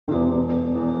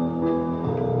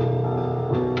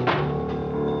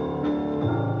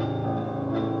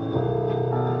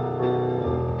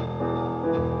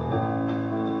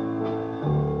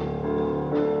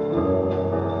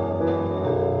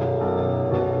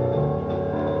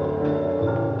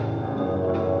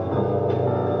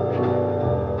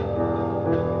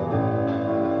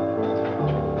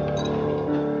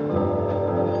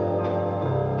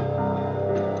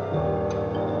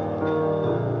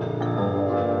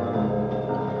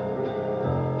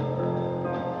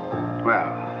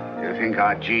think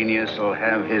our genius will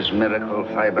have his miracle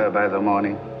fiber by the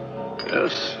morning?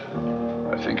 Yes,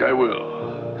 I think I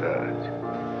will. Good.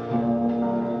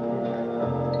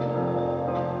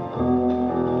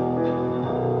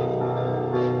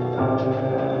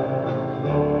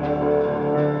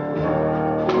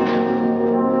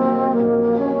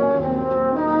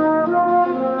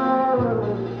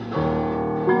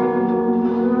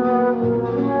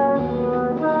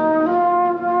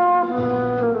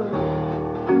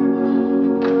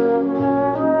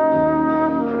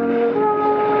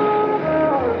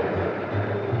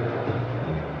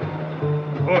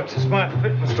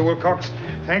 Mr. Wilcox.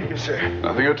 Thank you, sir.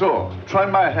 Nothing at all. Try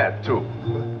my hat, too.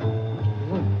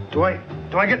 Do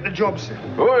I get the job, sir?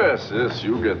 Oh, yes,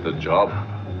 you get the job.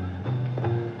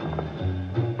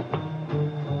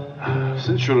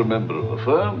 Since you're a member of the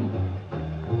firm,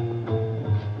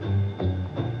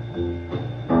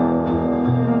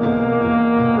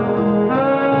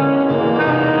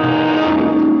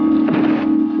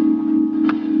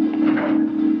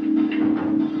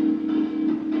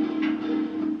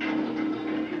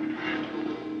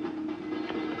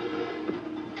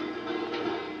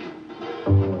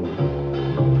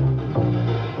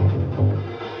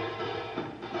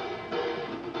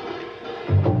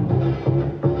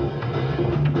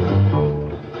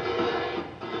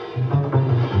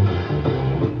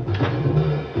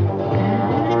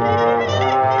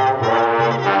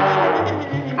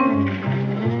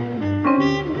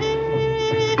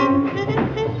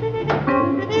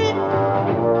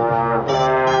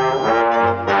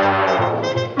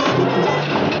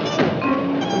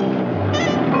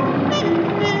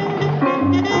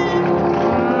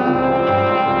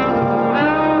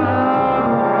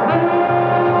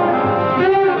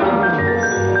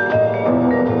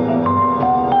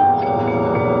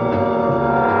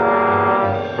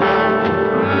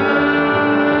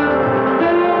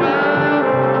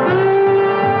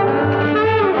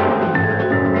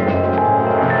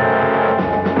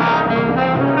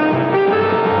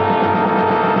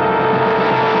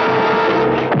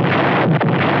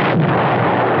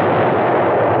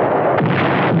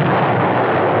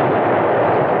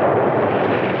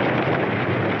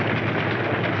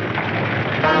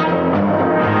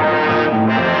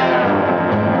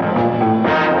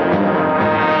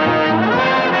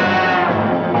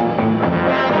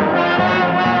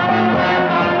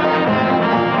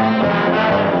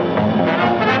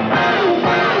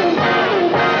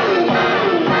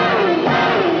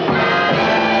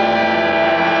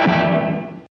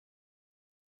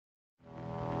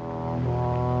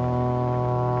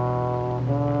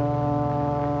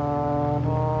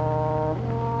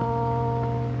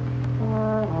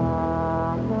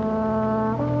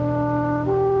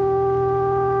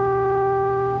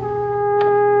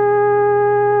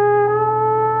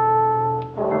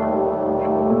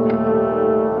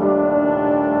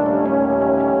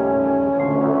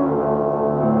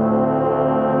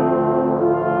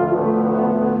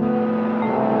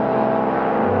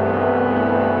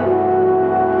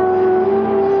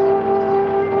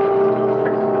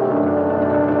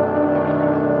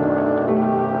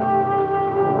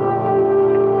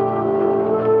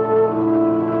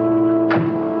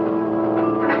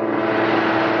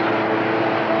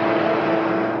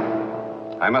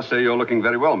 I must say you're looking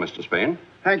very well, Mr. Spain.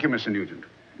 Thank you, Mr. Nugent.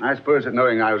 I suppose that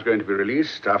knowing I was going to be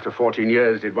released after 14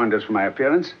 years did wonders for my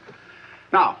appearance.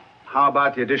 Now, how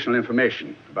about the additional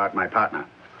information about my partner?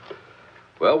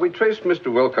 Well, we traced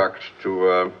Mr. Wilcox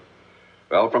to,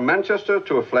 from Manchester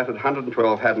to a flat at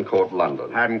 112 Haddon Court,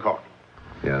 London. Haddon Court.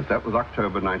 Yes, that was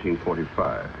October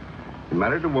 1945. He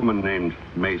married a woman named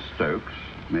May Stokes.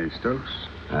 May Stokes?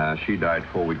 She died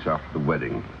 4 weeks after the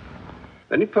wedding.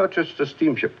 Then he purchased a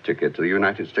steamship ticket to the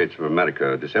United States of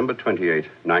America, December 28,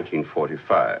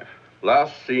 1945.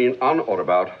 Last seen on or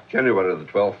about January the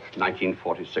 12th,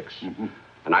 1946. Mm-hmm.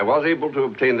 And I was able to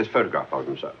obtain this photograph of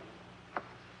him, sir.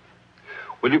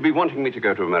 Will you be wanting me to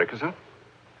go to America, sir?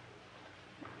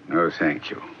 No, thank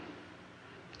you.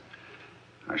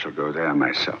 I shall go there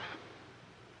myself.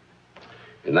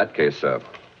 In that case, sir,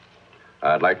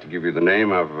 I'd like to give you the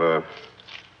name of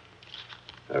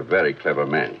a very clever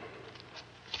man.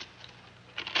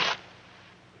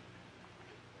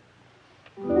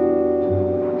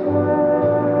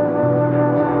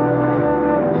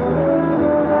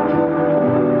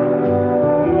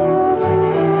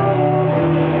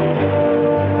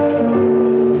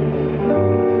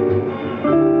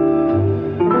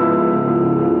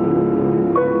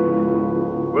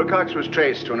 Wilcox was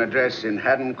traced to an address in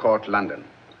Haddon Court, London.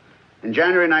 In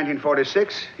January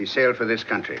 1946, he sailed for this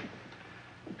country.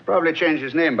 He's probably changed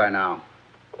his name by now.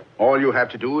 All you have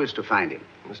to do is to find him.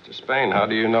 Mr. Spain, how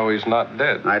do you know he's not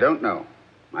dead? I don't know.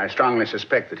 I strongly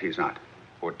suspect that he's not.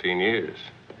 14 years.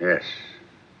 Yes.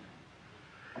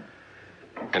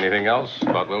 Anything else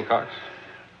about Wilcox?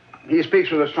 He speaks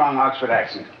with a strong Oxford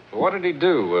accent. What did he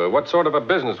do? What sort of a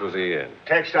business was he in?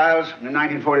 Textiles. In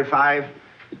 1945,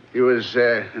 he was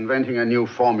inventing a new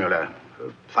formula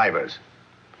for fibers.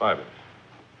 Fibers.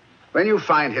 When you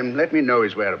find him, let me know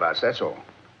his whereabouts, that's all.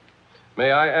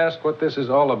 May I ask what this is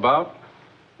all about?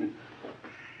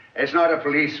 It's not a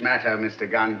police matter, Mr.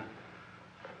 Gunn.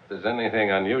 If there's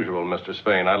anything unusual, Mr.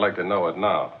 Spain, I'd like to know it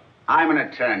now. I'm an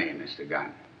attorney, Mr.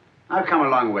 Gunn. I've come a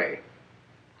long way.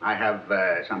 I have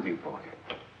something for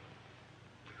you.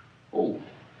 Oh,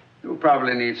 you'll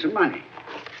probably need some money.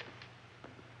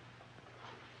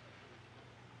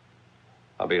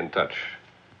 I'll be in touch.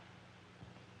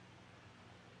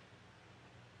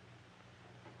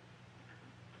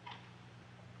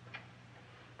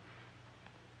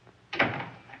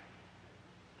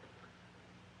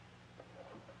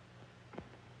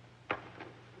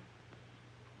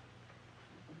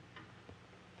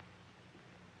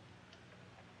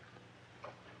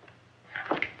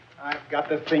 I've got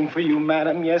the thing for you,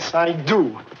 madam. Yes, I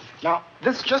do. Now,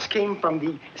 this just came from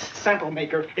the sample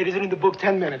maker. It isn't in the book.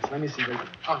 10 minutes. Let me see.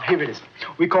 Ah, here it is.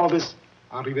 We call this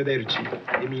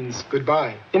arrivederci. It means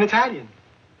goodbye in Italian.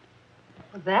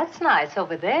 Well, that's nice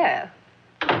over there.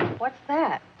 What's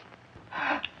that?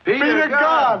 Peter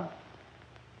Gunn.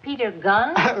 Peter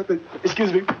Gunn?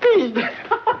 Excuse me, Pete.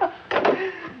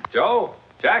 Joe,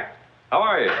 Jack, how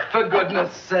are you? For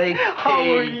goodness sake, How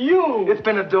are you? It's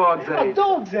been a dog's A age.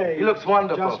 dog's age. He looks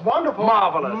wonderful. Just wonderful.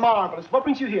 Marvelous. Marvelous. What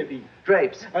brings you here, Pete?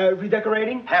 Drapes.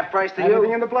 Redecorating? Half price to Everything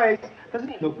you. in the place. Doesn't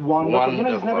he look wonderful? You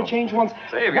know, he's never Wonderful. changed once.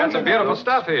 Say, you've got some beautiful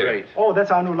stuff here. Great. Oh,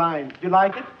 that's our new line. You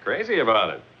like it? Crazy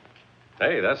about it.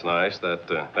 Hey, that's nice.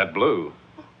 That blue.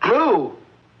 Blue.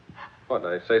 What,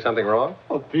 did I say something wrong?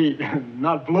 Oh, Pete,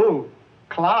 not blue.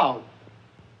 Cloud.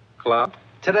 Cloud?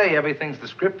 Today, everything's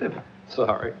descriptive.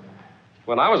 Sorry.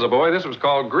 When I was a boy, this was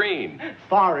called green.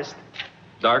 Forest.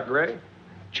 Dark gray?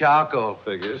 Charcoal.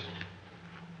 Figures.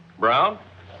 Brown?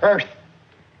 Earth.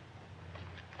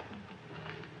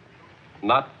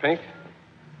 Not pink?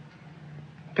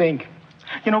 Pink.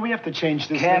 You know, we have to change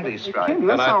this. Candy stripe. That Can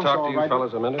I sounds talk all to you right.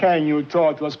 fellas a minute? Can you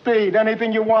talk to us, Pete?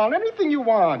 Anything you want. Anything you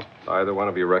want. Either one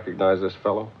of you recognize this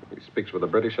fellow? He speaks with a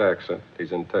British accent.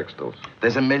 He's in textiles.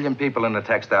 There's 1 million people in the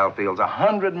textile fields,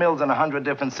 100 mills in 100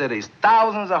 different cities,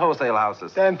 thousands of wholesale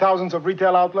houses. And thousands of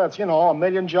retail outlets. You know, 1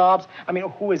 million jobs. I mean,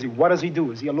 who is he? What does he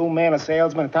do? Is he a loom man, a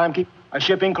salesman, a timekeeper, a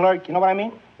shipping clerk? You know what I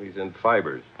mean? He's in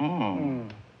fibers.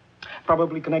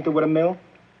 Probably connected with a mill.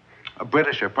 A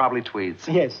Britisher, probably tweeds.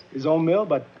 Yes, his own mill,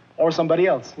 but or somebody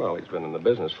else. Well, he's been in the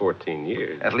business 14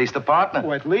 years. At least a partner.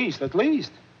 Oh, at least.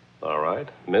 All right.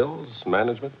 Mills,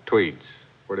 management, tweeds.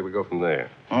 Where do we go from there?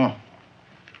 I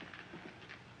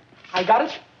got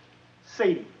it.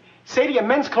 Sadie. Sadie, a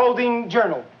men's clothing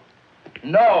journal.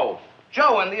 No.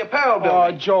 Joe in the apparel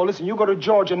building. Joe, listen, you go to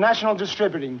Georgia, National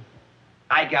Distributing.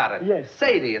 I got it. Yes.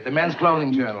 Sadie at the Men's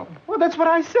Clothing Journal. Well, that's what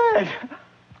I said.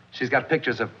 She's got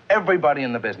pictures of everybody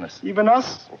in the business. Even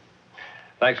us.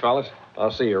 Thanks, fellas. I'll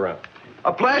see you around.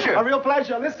 A pleasure. A real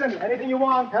pleasure. Listen, anything you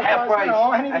want. Half price. You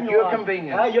know, anything At you your want.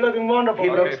 convenience. You're looking wonderful. He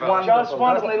Okay, looks fellas. wonderful. Just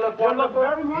wonderful. Doesn't he look You wonderful?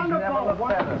 look very wonderful. He never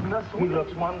looks better. Wonderful. He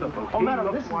looks wonderful. Oh, He madam,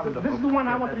 looks this is wonderful. the one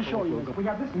I He wanted to never show you. looks We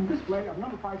have this in display of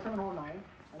number 5709.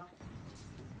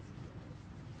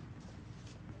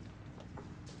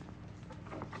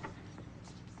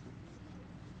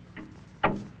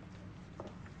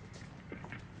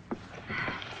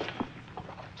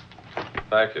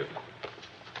 Thank you.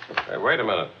 Hey, wait a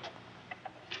minute.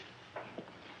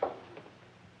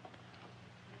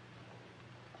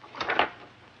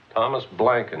 Thomas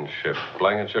Blankenship,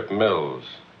 Blankenship Mills,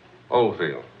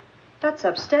 Oldfield. That's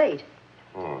upstate.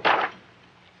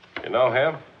 You know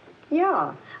him?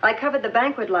 Yeah. I covered the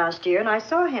banquet last year, and I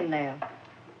saw him there.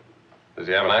 Does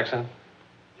he have an accent?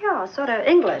 Yeah, sort of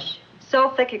English. So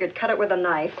thick you could cut it with a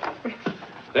knife.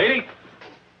 Sadie?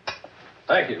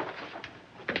 Thank you.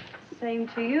 Same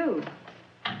to you.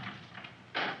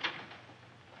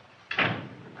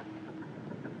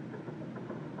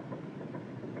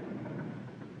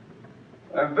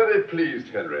 I'm very pleased,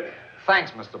 Henry.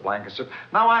 Thanks, Mr. Blankenship.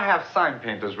 Now I have sign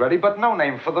painters ready, but no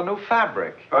name for the new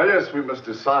fabric. Oh, yes, we must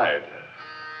decide.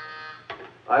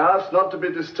 I ask not to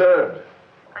be disturbed.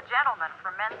 A gentleman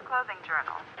from Men's Clothing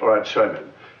Journal. All right, show him in.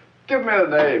 Give me a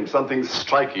name, something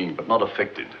striking but not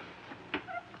affected.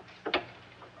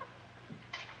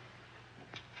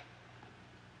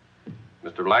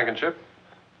 Mr. Blankenship?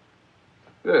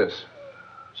 Yes.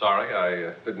 Sorry,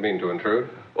 I didn't mean to intrude.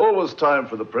 Always time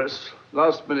for the press.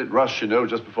 Last minute rush, you know,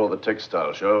 just before the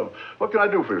textile show. What can I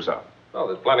do for you, sir? Oh,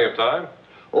 there's plenty of time.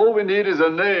 All we need is a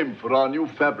name for our new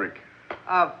fabric.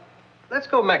 Let's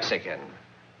go Mexican.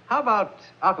 How about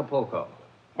Acapulco?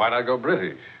 Why not go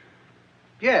British?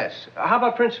 Yes. How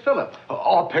about Prince Philip?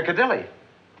 Or Piccadilly.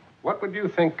 What would you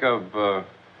think of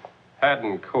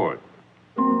Haddon Court?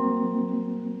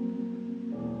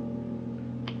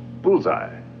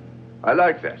 Bullseye. I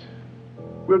like that.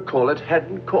 We'll call it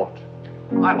Haddon Court.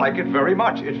 I like it very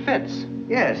much. It fits.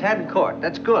 Yes, Haddon Court.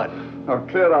 That's good. Now,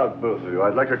 clear out, both of you.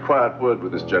 I'd like a quiet word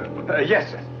with this gentleman.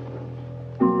 Yes, sir.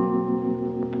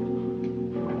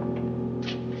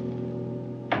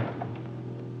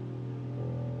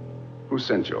 Who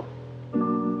sent you?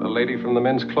 A lady from the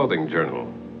Men's Clothing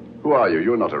Journal. Who are you?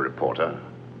 You're not a reporter.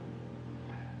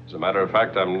 As a matter of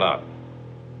fact, I'm not.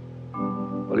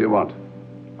 What do you want?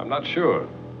 I'm not sure.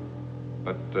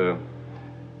 But,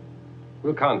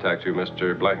 we'll contact you,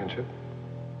 Mr. Blankenship.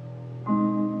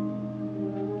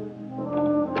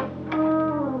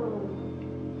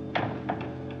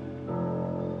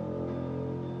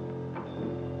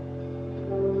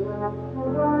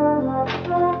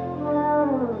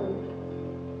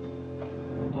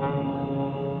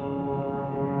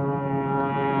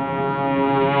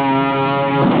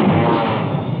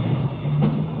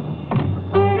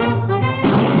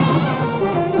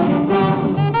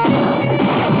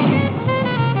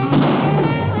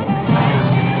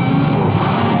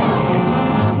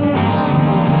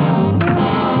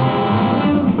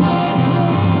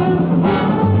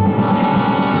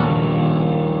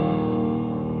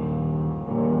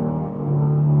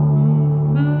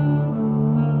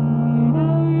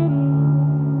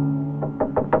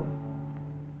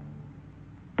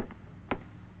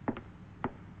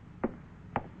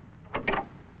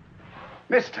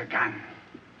 Mr. Gunn.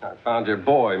 I found your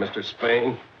boy, Mr.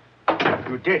 Spain.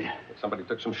 You did? Somebody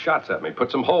took some shots at me,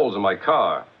 put some holes in my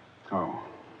car. Oh.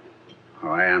 Oh,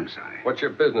 I am sorry. What's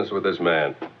your business with this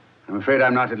man? I'm afraid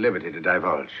I'm not at liberty to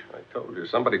divulge. I told you,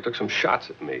 somebody took some shots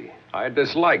at me. I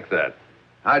dislike that.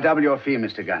 I'll double your fee,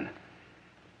 Mr. Gunn.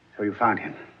 So you found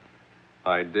him?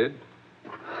 I did?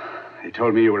 He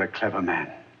told me you were a clever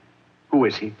man. Who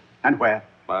is he? And where?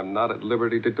 I'm not at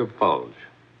liberty to divulge.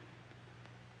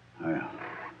 Well,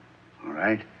 all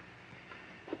right.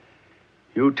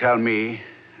 You tell me,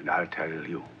 and I'll tell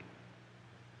you.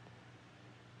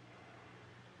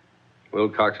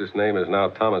 Wilcox's name is now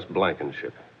Thomas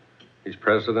Blankenship. He's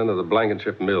president of the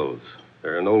Blankenship Mills.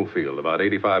 They're in Oldfield, about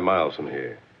 85 miles from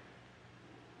here.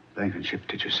 Blankenship,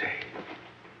 did you say?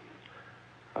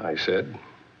 I said.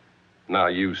 Now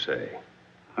you say.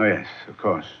 Oh, yes, of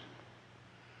course.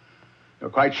 You're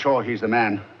quite sure he's the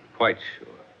man? Quite sure.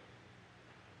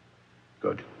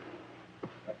 Good.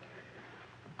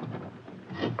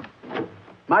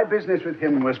 My business with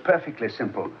him was perfectly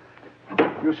simple.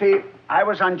 You see, I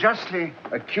was unjustly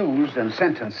accused and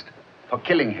sentenced for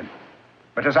killing him.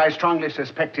 But as I strongly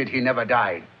suspected, he never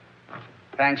died.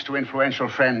 Thanks to influential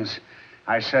friends,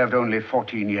 I served only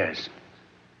 14 years.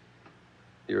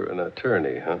 You're an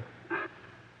attorney, huh?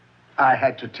 I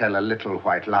had to tell a little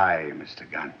white lie, Mr.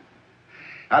 Gunn.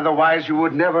 Otherwise, you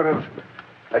would never have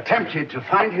attempted to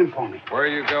find him for me. Where are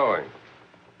you going?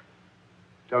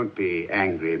 Don't be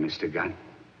angry, Mr. Gunn.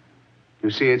 You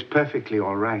see, it's perfectly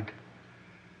all right.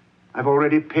 I've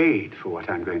already paid for what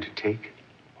I'm going to take.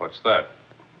 What's that?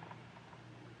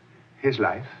 His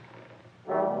life.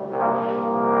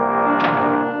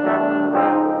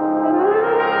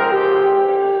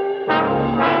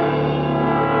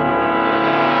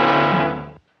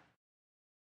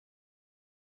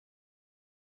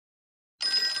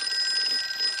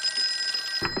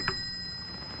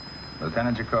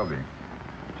 Lieutenant Jacoby.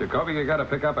 Jacoby, you gotta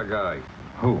pick up a guy.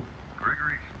 Who?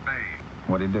 Gregory Spain.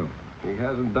 What'd he do? He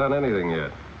hasn't done anything yet.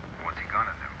 What's he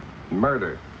gonna do?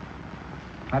 Murder.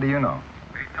 How do you know?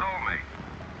 He told me.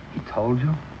 He told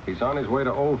you? He's on his way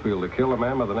to Oldfield to kill a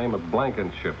man by the name of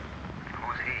Blankenship.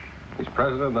 Who's he? He's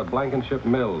president of the Blankenship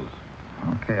Mills.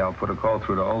 Okay, I'll put a call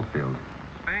through to Oldfield.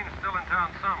 Spain's still in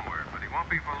town somewhere, but he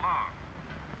won't be for long.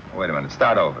 Wait a minute,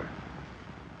 start over.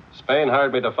 Spain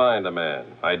hired me to find a man.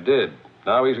 I did.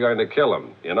 Now he's going to kill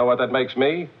him. You know what that makes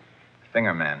me?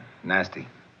 Finger man. Nasty. Yeah.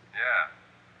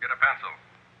 Get a pencil.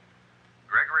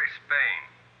 Gregory Spain.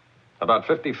 About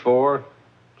 54,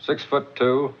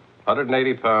 6'2",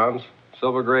 180 pounds,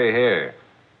 silver gray hair.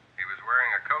 He was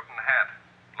wearing a coat and hat,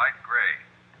 light gray.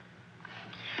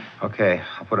 Okay,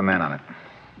 I'll put a man on it.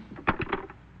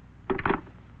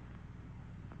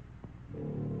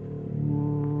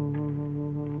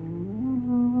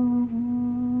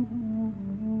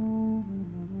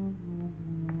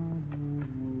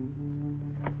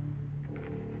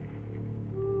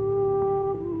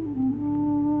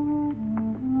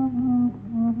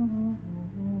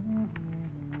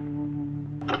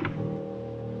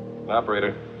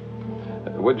 operator.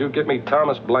 Would you get me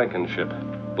Thomas Blankenship?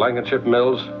 Blankenship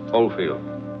Mills, Oldfield.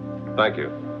 Thank you.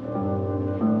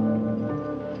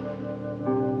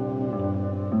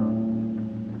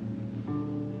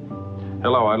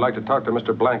 Hello, I'd like to talk to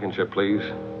Mr. Blankenship, please.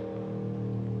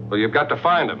 Well, you've got to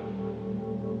find him.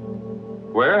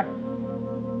 Where?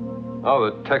 Oh,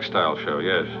 the textile show,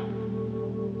 yes.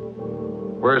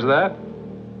 Where's that?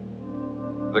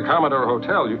 The Commodore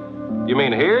Hotel. You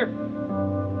mean here?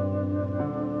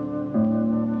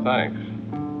 Thanks.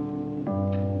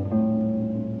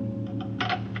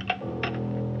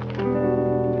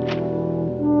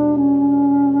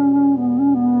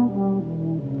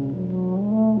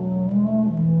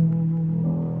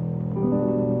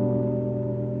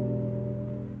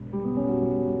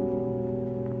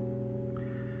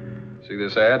 See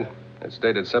this ad? It's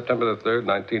dated September the 3rd,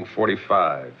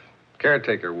 1945.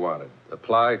 Caretaker wanted.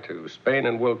 Apply to Spain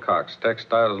and Wilcox,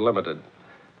 Textiles Limited.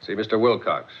 See Mr.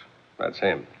 Wilcox. That's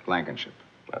him. Blankenship.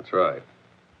 That's right.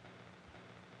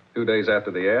 2 days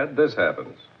after the ad, this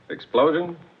happens.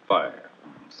 Explosion, fire.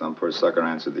 Some poor sucker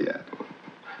answered the ad.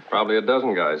 Probably a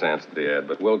dozen guys answered the ad,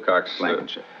 but Wilcox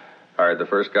Blankenship. hired the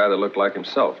first guy that looked like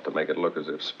himself to make it look as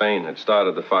if Spain had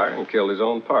started the fire and killed his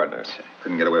own partner.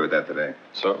 Couldn't get away with that today.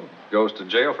 So, goes to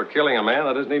jail for killing a man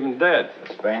that isn't even dead.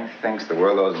 Spain thinks the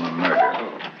world owes him a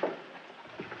murder.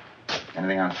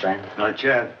 Anything on Spain? Not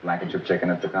yet. Blankenship checking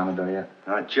at the Commodore yet?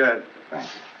 Not yet. Thanks.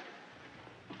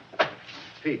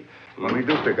 Pete, when we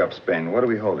do pick up Spain, what do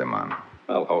we hold him on?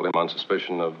 I'll hold him on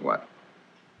suspicion of... What?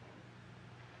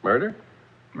 Murder?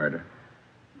 Murder.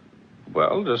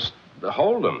 Well, just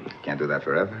hold him. Can't do that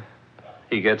forever.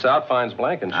 He gets out, finds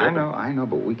Blankenship. I know,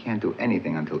 but we can't do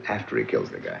anything until after he kills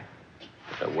the guy.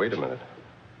 Wait a minute.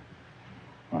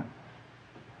 What?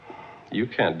 You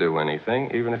can't do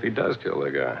anything, even if he does kill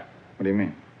the guy. What do you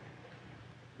mean?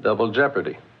 Double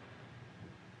jeopardy.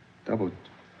 Double...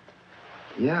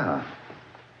 Yeah.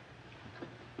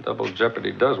 Double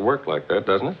jeopardy does work like that,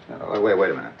 doesn't it?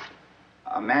 Wait a minute.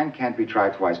 A man can't be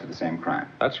tried twice for the same crime.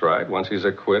 That's right. Once he's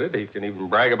acquitted, he can even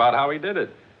brag about how he did it.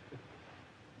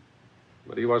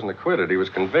 But he wasn't acquitted. He was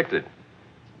convicted.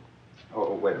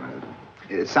 Oh, wait a minute.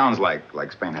 It sounds like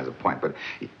Spain has a point, but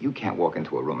you can't walk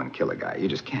into a room and kill a guy. You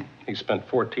just can't. He spent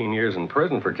 14 years in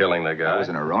prison for killing the guy. That was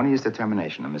an erroneous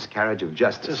determination, a miscarriage of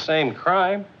justice. It's the same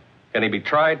crime. Can he be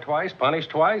tried twice,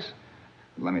 punished twice?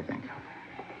 Let me think.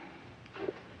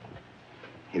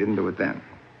 He didn't do it then.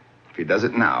 If he does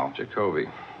it now... Jacoby,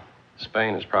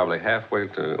 Spain is probably halfway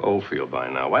to Oldfield by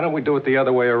now. Why don't we do it the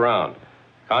other way around?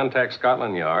 Contact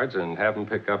Scotland Yards and have them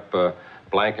pick up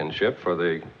Blankenship for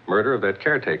the murder of that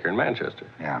caretaker in Manchester.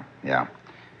 Yeah.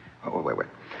 Oh, wait.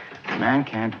 A man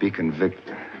can't be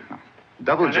convicted. No.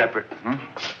 Double jeopardy.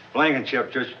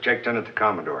 Blankenship just checked in at the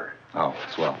Commodore. Oh,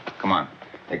 swell. Come on.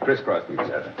 Hey, crisscross these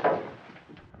seven.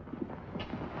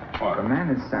 What? A man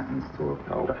is sentenced to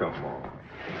a... Oh, come on.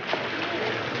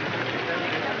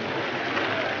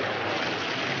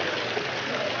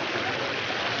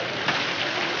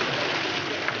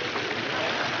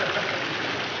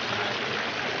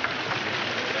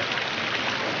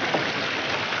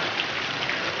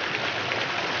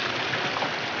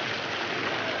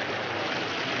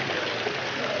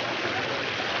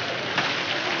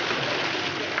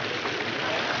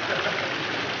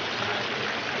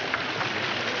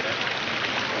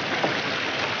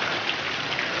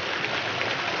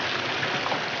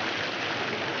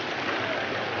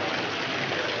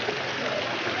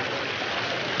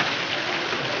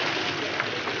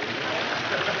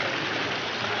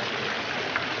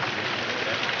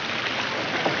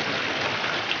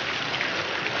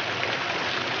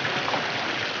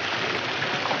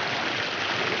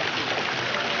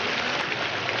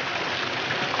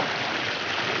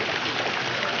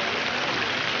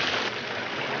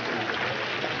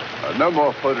 No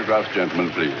more photographs, gentlemen,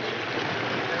 please.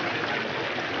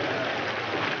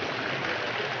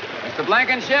 Mr.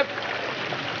 Blankenship,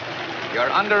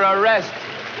 you're under arrest,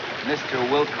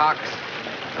 Mr. Wilcox.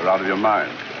 You're out of your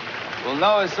mind. We'll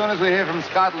know as soon as we hear from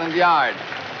Scotland Yard.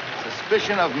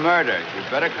 Suspicion of murder. You'd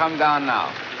better come down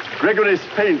now. Gregory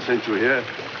Spain sent you here.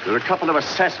 You're a couple of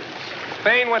assassins.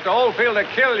 Spain went to Oldfield to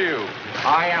kill you.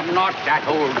 I am not that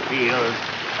Oldfield.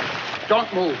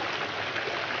 Don't move.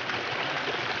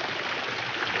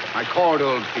 I called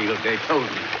Oldfield. They told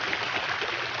me.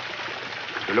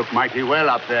 You look mighty well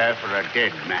up there for a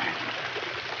dead man.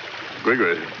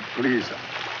 Gregory, Please,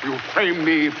 you frame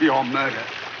me for your murder.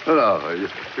 no,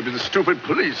 it was the stupid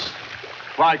police.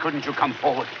 Why couldn't you come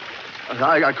forward?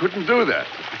 I couldn't do that.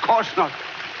 Of course not.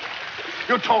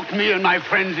 You talked me and my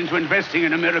friends into investing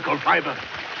in a miracle fiber.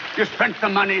 You spent the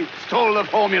money, stole the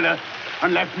formula,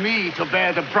 and left me to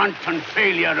bear the brunt and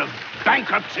failure of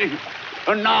bankruptcy,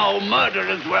 and now murder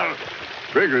as well.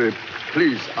 Gregory,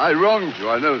 please, I wronged you,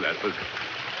 I know that, but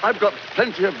I've got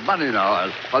plenty of money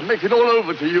now. I'll make it all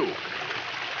over to you.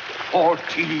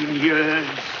 14 years.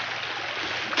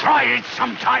 Try it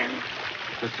sometime.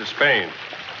 Mr. Spain.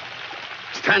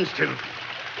 Stand still.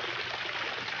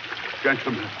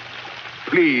 Gentlemen,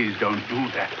 please don't do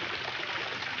that.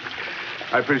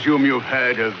 I presume you've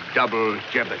heard of double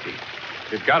jeopardy.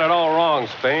 You've got it all wrong,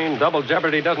 Spain. Double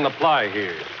jeopardy doesn't apply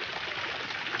here.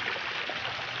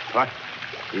 What?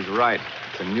 He's right.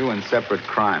 It's a new and separate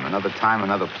crime. Another time,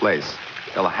 another place.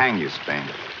 They'll hang you, Spain.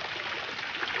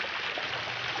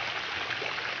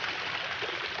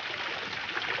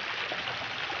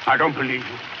 I don't believe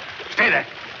you. Stay there.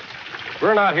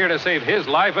 We're not here to save his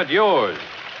life, but yours.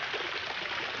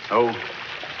 Oh,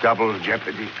 double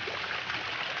jeopardy.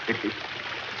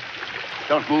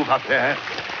 Don't move up there.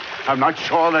 I'm not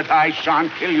sure that I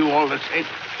shan't kill you all the same.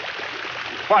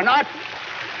 Why not?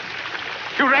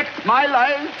 You wrecked my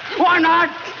life. Why not?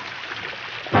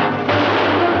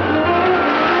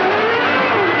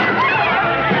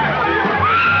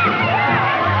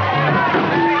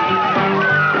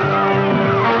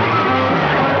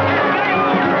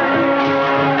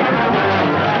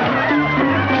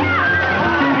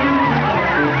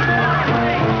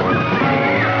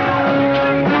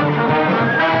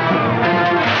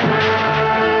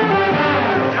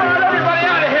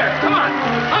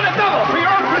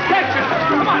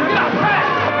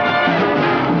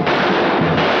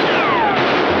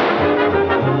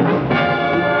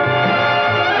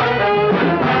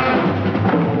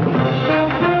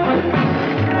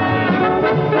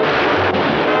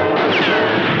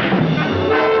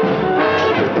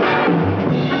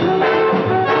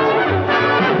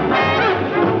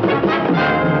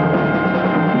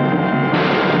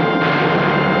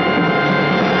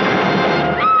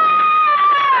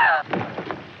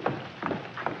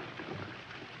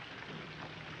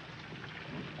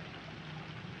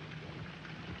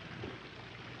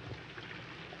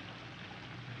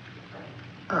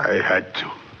 I had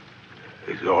to.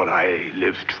 It's all I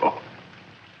lived for.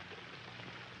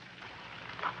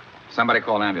 Somebody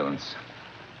call ambulance.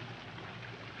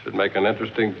 Should make an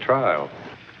interesting trial.